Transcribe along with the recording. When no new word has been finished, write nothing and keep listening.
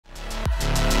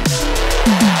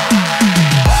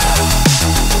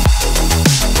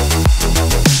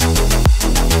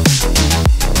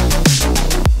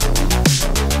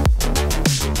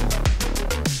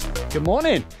Good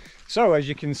morning. So as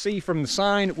you can see from the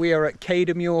sign, we are at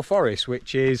Cademuir Forest,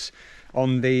 which is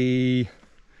on the,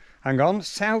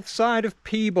 south side of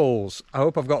Peebles. I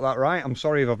hope I've got that right. I'm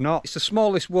sorry if I've not. It's the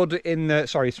smallest wood in the,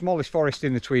 smallest forest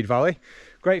in the Tweed Valley.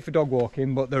 Great for dog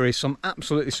walking, but there is some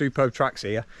absolutely superb tracks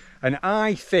here. And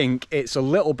I think it's a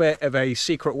little bit of a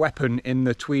secret weapon in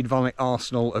the Tweed Valley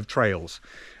arsenal of trails.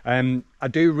 I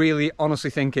do really honestly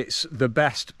think it's the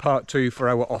best part 2 for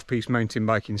our off-piste mountain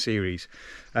biking series.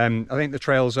 I think the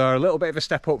trails are a little bit of a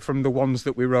step up from the ones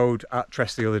that we rode at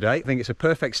Tress the other day. I think it's a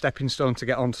perfect stepping stone to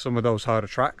get onto some of those harder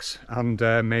tracks and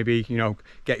maybe, you know,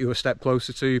 get you a step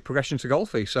closer to progression to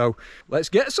Golfy. So let's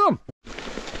get some.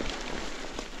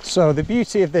 So the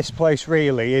beauty of this place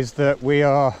really is that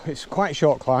it's quite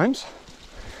short climbs,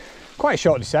 quite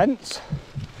short descents.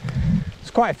 There's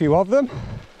quite a few of them.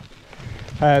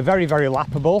 Very, very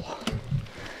lappable.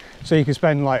 So you can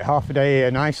spend like half a day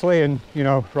here nicely and, you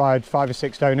know, ride 5 or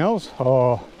 6 downhills,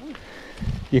 or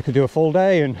you could do a full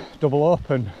day and double up.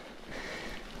 And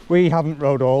we haven't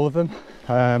rode all of them,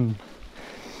 but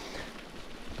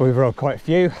we've rode quite a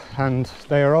few, and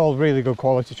they are all really good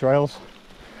quality trails.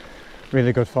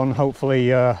 Really good fun. Hopefully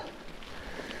there's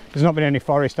not been any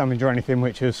forest damage or anything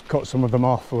which has cut some of them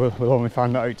off. We'll only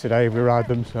find that out today if we ride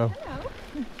them. So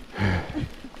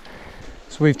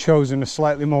we've chosen a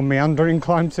slightly more meandering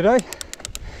climb today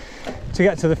to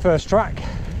get to the first track.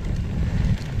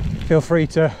 Feel free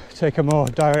to take a more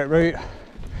direct route.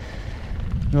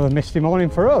 Another misty morning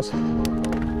for us.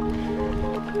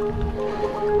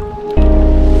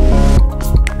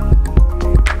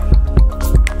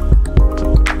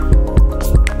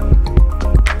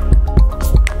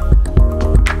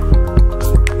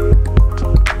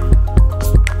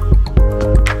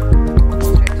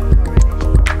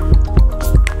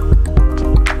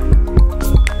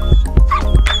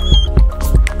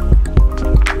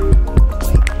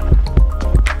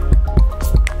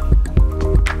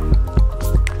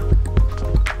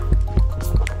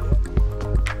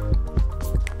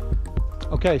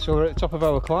 Okay, so we're at the top of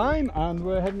our climb and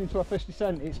we're heading into our first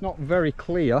descent. It's not very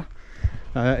clear,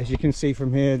 as you can see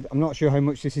from here. I'm not sure how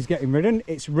much this is getting ridden.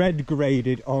 It's red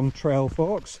graded on trail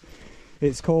forks.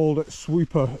 It's called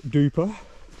Swooper Duper.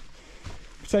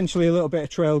 Potentially a little bit of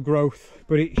trail growth,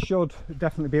 but it should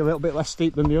definitely be a little bit less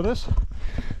steep than the others.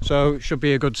 So it should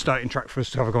be a good starting track for us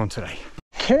to have a go on today.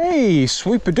 Okay,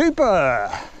 Swooper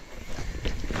Duper.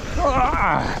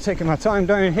 Taking my time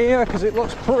down here because it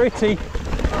looks pretty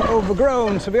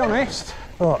overgrown, to be honest,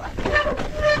 but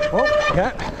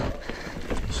yeah,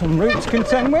 some roots to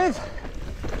contend with.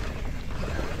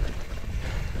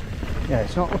 Yeah,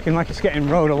 it's not looking like it's getting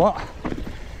rode a lot.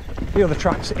 The other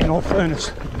tracks, in all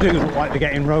fairness, do look like they're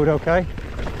getting rode okay.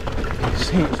 You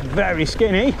see, it's very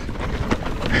skinny.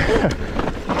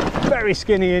 Very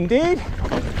skinny indeed,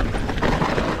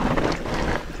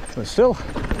 but still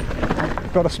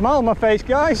got a smile on my face,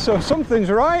 guys, so something's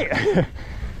right.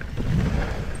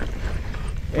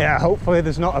 Yeah, hopefully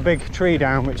there's not a big tree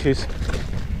down, which is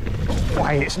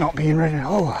why it's not being ridden.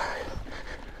 Oh,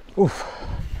 oof.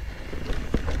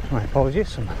 My apologies,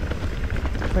 some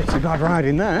pretty bad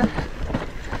riding there.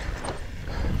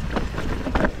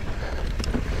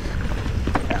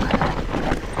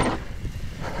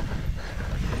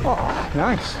 Oh,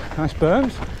 nice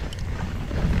berms.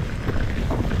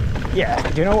 Yeah,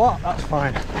 do you know what? That's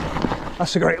fine.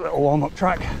 That's a great little warm-up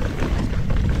track.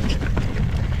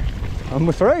 And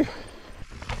we're through.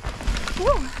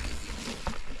 Woo.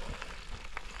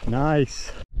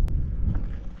 Nice.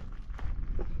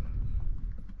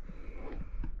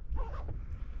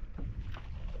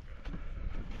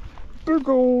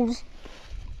 Burgles.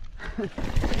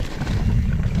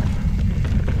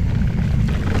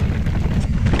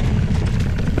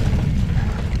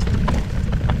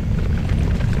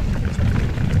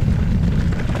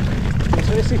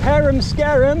 This is Harum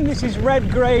Scarum. This is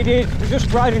red graded. We're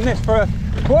just riding this for a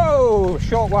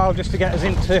short while just to get us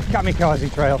into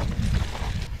Kamikaze Trail.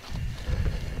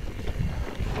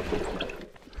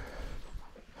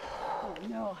 Oh,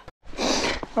 no.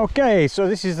 Okay, so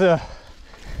this is the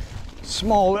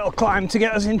small little climb to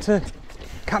get us into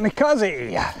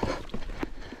Kamikaze.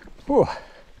 Whew.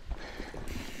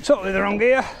 Totally the wrong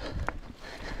gear.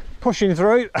 Pushing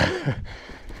through.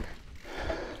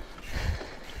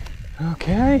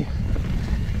 Okay,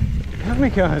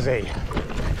 Kamikaze.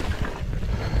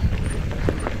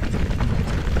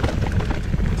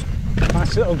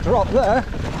 Nice little drop there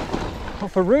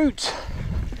off a route.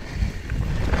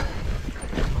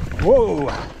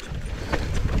 Whoa!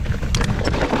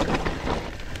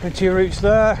 Plenty of routes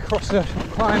there across the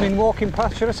climbing walking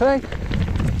path, should I say.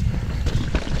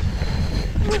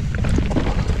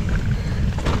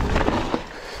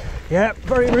 Yeah,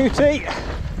 very rooty.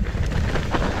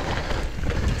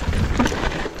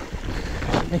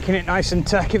 Making it nice and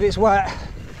tech if it's wet.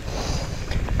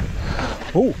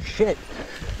 Oh shit!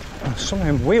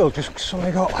 Something wheel just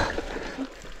suddenly got.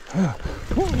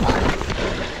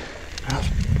 That's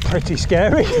pretty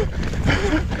scary.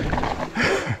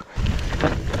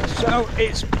 So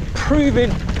it's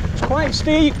proving it's quite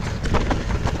steep.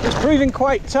 It's proving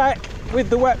quite tech with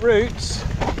the wet roots.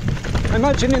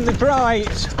 Imagine in the dry,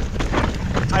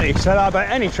 I think you said that about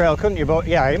any trail, couldn't you? But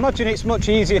yeah, I imagine it's much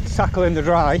easier to tackle in the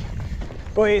dry.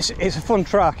 But it's a fun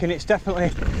track, and it's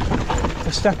definitely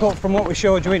a step up from what we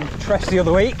showed you in Tress the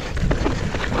other week.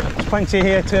 There's plenty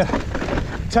here to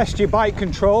test your bike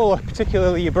control,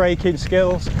 particularly your braking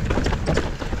skills.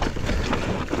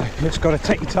 You just got to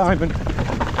take your time and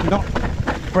not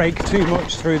brake too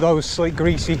much through those slick,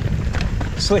 greasy,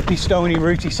 slippy, stony,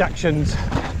 rooty sections.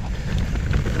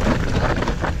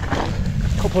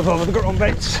 A couple of over the ground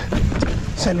bits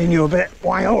sending you a bit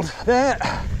wild there,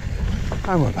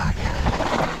 and we're back.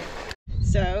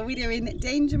 So we're doing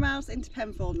Danger Mouse into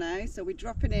Penfold now, so we're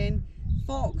dropping in,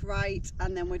 fork right,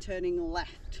 and then we're turning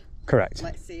left. Correct.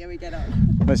 Let's see how we get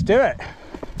on. Let's do it.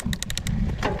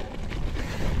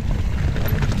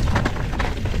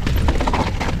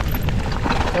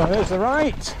 So there's the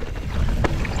right.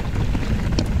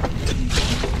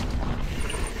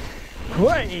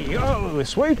 Way, oh,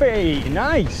 swoopy,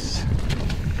 nice.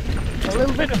 A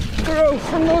little bit of growth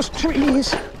from those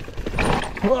trees.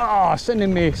 Wow,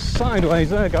 sending me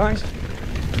sideways there, guys.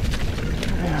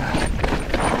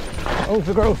 Yeah.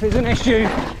 Overgrowth is an issue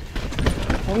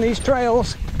on these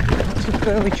trails. That's a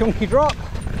fairly chunky drop.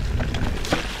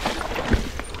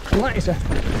 And that is a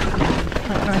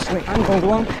quite nicely angled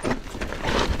one.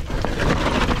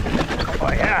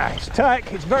 Oh yeah, it's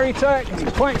tech, it's very tech, and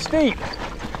it's quite steep.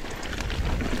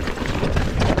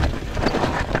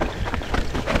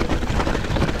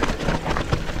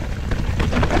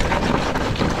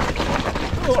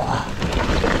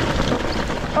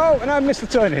 Oh, and I missed the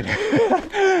turning.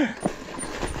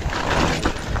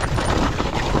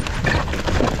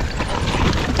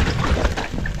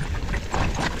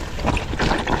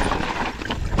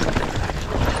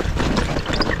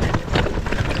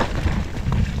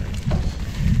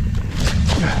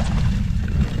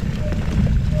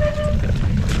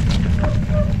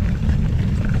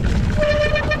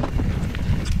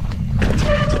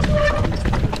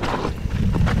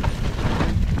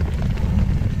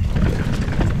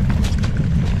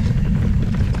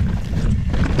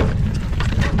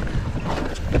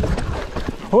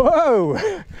 Whoa!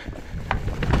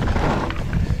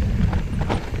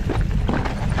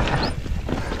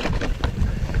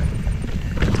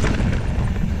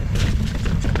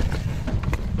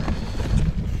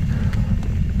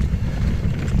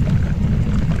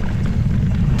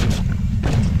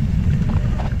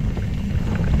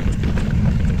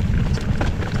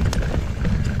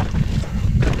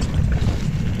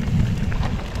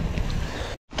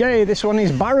 Okay, this one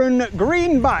is Barren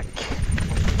Greenback,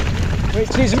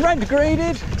 which is red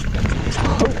graded.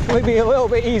 Hopefully be a little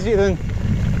bit easier than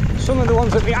some of the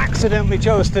ones that we accidentally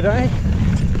chose today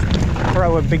for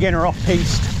our beginner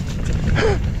off-piste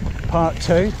part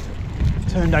 2.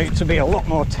 Turned out to be a lot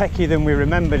more techy than we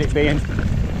remembered it being.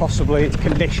 Possibly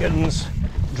conditions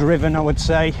driven, I would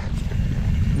say.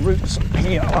 Routes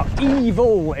here are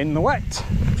evil in the wet.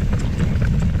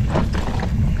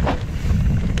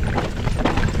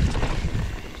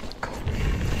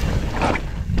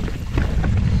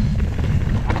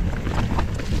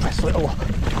 Little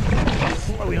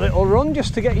flowy little run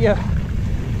just to get your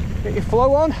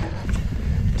flow on.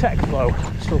 Tech flow,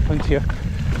 still plenty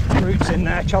of roots in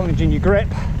there challenging your grip.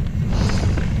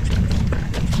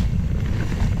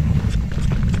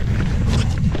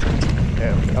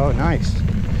 There we go, nice.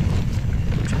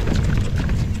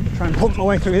 Try and pump my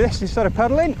way through this instead of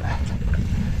pedaling.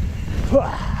 Come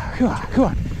on, come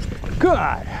on, come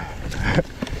on.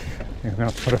 I'm gonna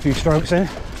have to put a few strokes in.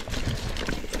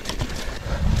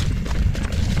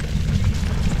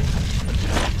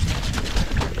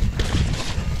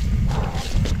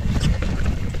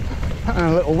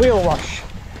 And a little wheel wash.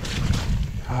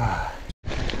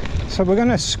 So we're going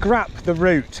to scrap the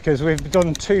route because we've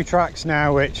done 2 tracks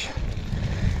now, which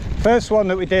first one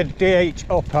that we did, DH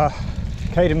Upper,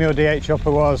 Cademuir DH Upper,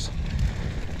 was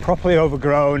properly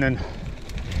overgrown and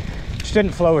just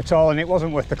didn't flow at all, and it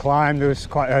wasn't worth the climb. There was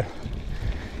quite a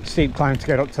steep climb to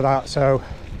get up to that, so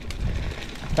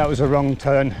that was a wrong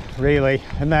turn really.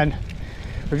 And then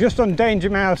we've just done Danger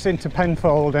Mouse into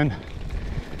Penfold, and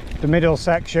the middle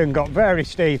section got very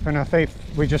steep, and I think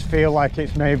we just feel like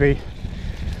it's maybe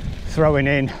throwing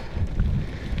in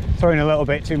throwing a little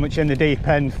bit too much in the deep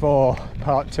end for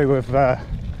part 2 of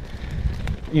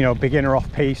you know, beginner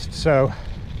off piste. So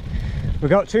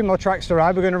we've got 2 more tracks to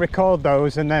ride. We're going to record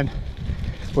those and then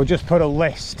we'll just put a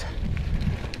list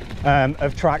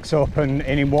of tracks up and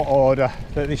in what order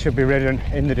that they should be ridden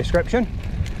in the description.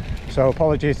 So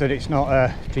apologies that it's not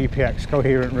a GPX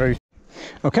coherent route.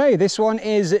 Okay, this one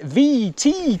is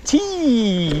VTT,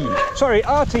 sorry,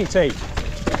 RTT.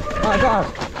 My God,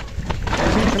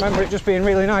 I seem to remember it just being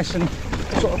really nice and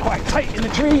sort of quite tight in the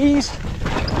trees,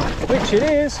 which it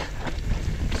is.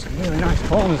 Some really nice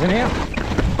corners in here.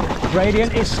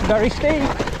 Gradient is very steep,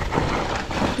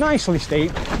 nicely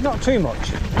steep, not too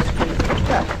much.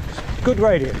 Yeah, good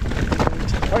gradient.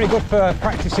 Very good for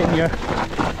practicing your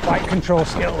bike control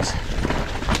skills.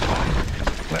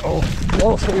 Little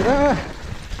wall through there.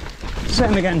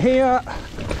 Same again here.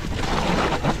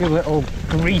 A few little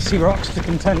greasy rocks to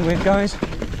contend with, guys.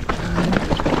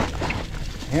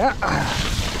 Yeah.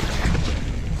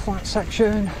 Flat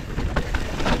section.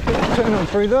 Turn on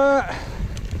through there.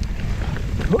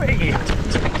 Ooh,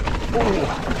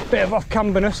 bit of off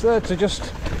camberness there to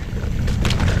just.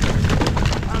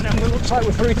 And then it looks like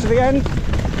we're through to the end.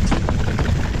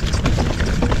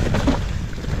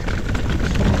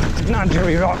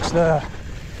 Nadgery rocks there.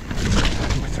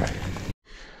 We're through.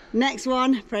 Next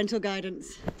one, parental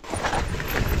guidance.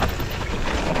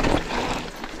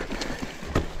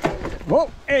 Whoa,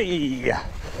 hey!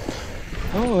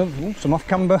 Oh, some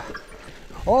off-camber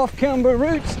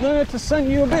routes there to send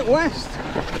you a bit west.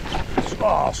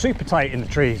 Oh, super tight in the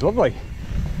trees, lovely.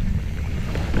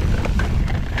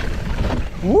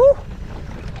 Woo!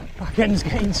 Back end's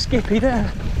getting skippy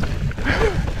there.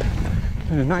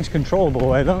 In a nice controllable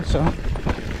way though, so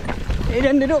it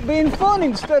ended up being fun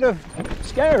instead of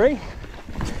scary.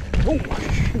 Oh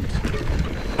shoot!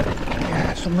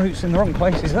 Yeah, some roots in the wrong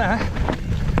places there.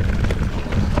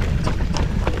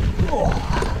 Oh.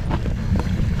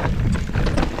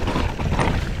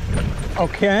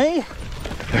 Okay.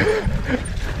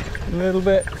 A little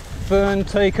bit fern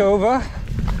takeover.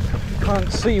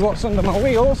 Can't see what's under my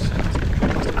wheels.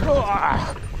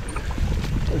 Oh.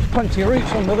 There's plenty of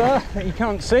roots under there that you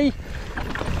can't see.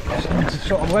 Just need to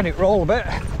sort of let it roll a bit.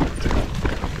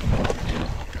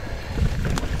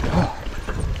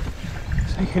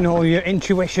 Taking all your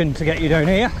intuition to get you down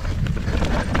here.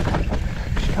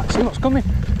 You can't see what's coming.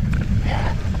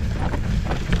 Yeah.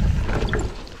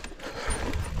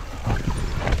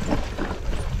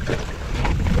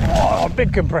 Oh,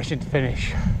 big compression to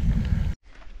finish.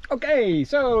 Okay,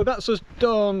 so that's us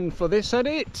done for this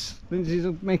edit. Lindsay's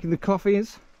making the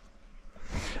coffees.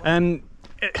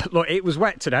 Look, it was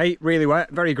wet today, really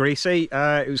wet, very greasy.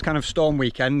 It was kind of storm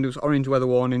weekend. There was orange weather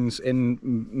warnings in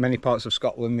many parts of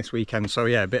Scotland this weekend, so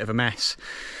yeah, a bit of a mess.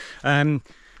 I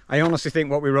honestly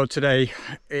think what we rode today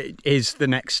is the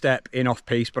next step in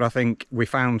off-piste, but I think we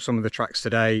found some of the tracks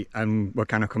today and we're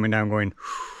kind of coming down going,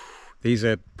 these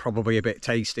are probably a bit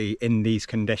tasty in these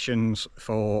conditions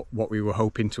for what we were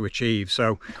hoping to achieve.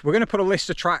 So we're going to put a list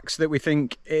of tracks that we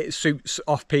think it suits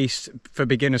off-piste for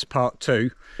beginners part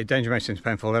 2. Danger Mountain to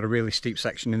Penfold had a really steep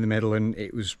section in the middle and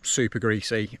it was super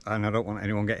greasy and I don't want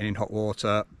anyone getting in hot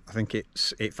water. I think it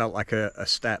felt like a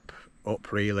step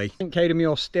up really. I think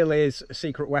Cademuir still is a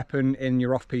secret weapon in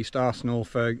your off-piste arsenal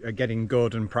for getting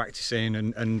good and practicing,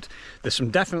 and there's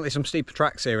definitely some steeper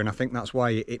tracks here, and I think that's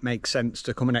why it makes sense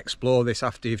to come and explore this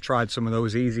after you've tried some of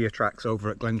those easier tracks over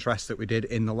at Glentress that we did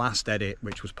in the last edit,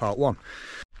 which was part 1.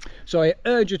 So I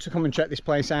urge you to come and check this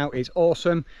place out. It's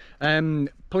awesome.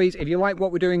 Please, if you like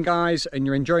what we're doing, guys, and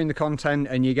you're enjoying the content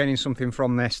and you're getting something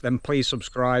from this, then please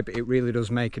subscribe. It really does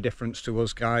make a difference to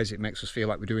us, guys. It makes us feel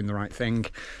like we're doing the right thing.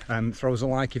 Throw us a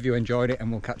like if you enjoyed it,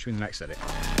 and we'll catch you in the next edit.